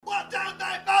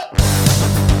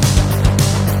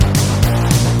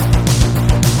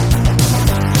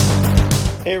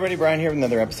everybody, Brian here with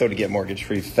another episode to Get Mortgage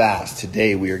Free Fast.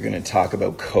 Today we are going to talk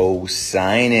about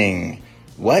co-signing.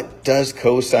 What does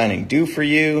co-signing do for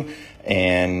you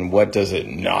and what does it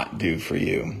not do for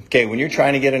you? Okay, when you're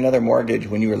trying to get another mortgage,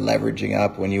 when you are leveraging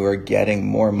up, when you are getting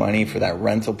more money for that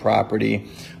rental property,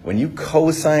 when you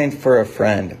co-sign for a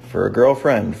friend, for a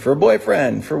girlfriend, for a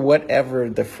boyfriend, for whatever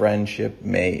the friendship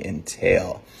may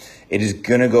entail, it is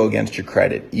going to go against your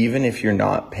credit, even if you're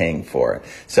not paying for it.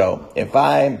 So if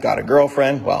I got a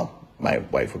girlfriend, well, my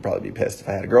wife would probably be pissed if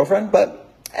I had a girlfriend,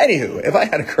 but anywho, if I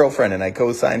had a girlfriend and I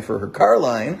co-signed for her car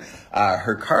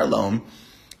loan,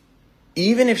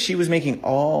 even if she was making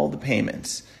all the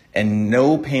payments and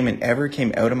no payment ever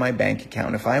came out of my bank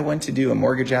account, if I went to do a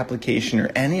mortgage application or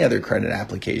any other credit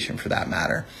application for that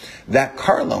matter, that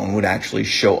car loan would actually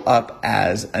show up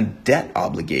as a debt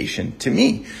obligation to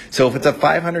me. So if it's a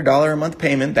 $500 a month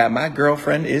payment that my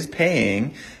girlfriend is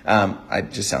paying,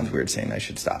 it just sounds weird saying I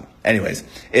should stop. Anyways,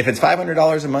 if it's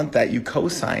 $500 a month that you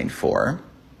co-signed for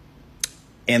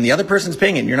and the other person's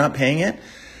paying it and you're not paying it,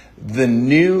 the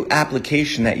new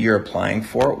application that you're applying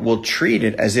for will treat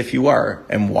it as if you are.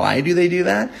 And why do they do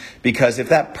that? Because if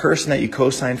that person that you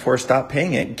co-signed for stopped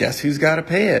paying it, guess who's got to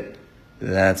pay it?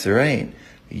 That's right.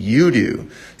 You do.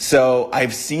 So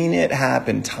I've seen it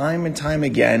happen time and time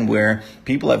again where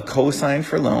people have co-signed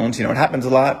for loans. You know, it happens a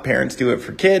lot. Parents do it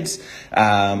for kids.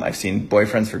 I've seen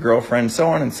boyfriends for girlfriends, so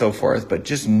on and so forth. But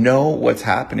just know what's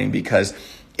happening, because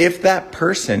if that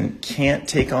person can't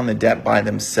take on the debt by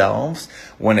themselves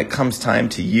when it comes time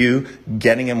to you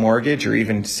getting a mortgage or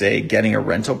even say getting a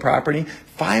rental property,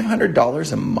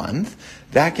 $500 a month,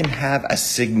 that can have a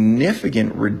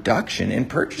significant reduction in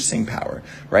purchasing power,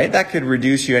 right? That could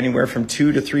reduce you anywhere from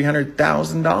 $200,000 to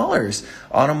 $300,000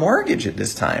 on a mortgage at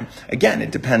this time. Again,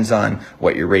 it depends on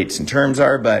what your rates and terms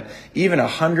are, but even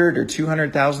 $100,000 or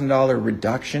 $200,000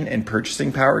 reduction in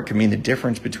purchasing power can mean the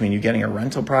difference between you getting a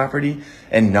rental property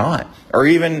and not, or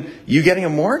even you getting a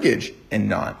mortgage and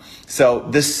not. So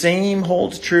the same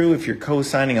holds true if you're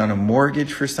co-signing on a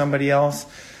mortgage for somebody else.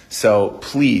 So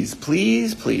please,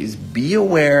 please, please be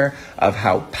aware of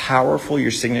how powerful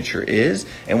your signature is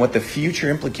and what the future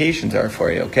implications are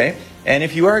for you, okay? And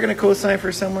if you are going to co-sign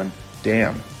for someone,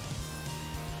 damn,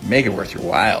 make it worth your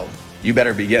while. You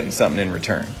better be getting something in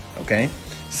return, okay?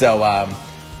 So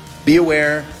be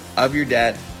aware of your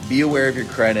debt. Be aware of your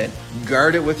credit.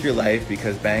 Guard it with your life,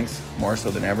 because banks, more so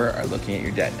than ever, are looking at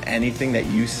your debt. Anything that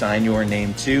you sign your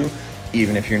name to,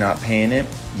 even if you're not paying it,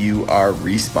 you are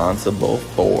responsible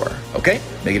for. Okay?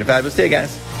 Make it a fabulous day,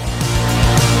 guys.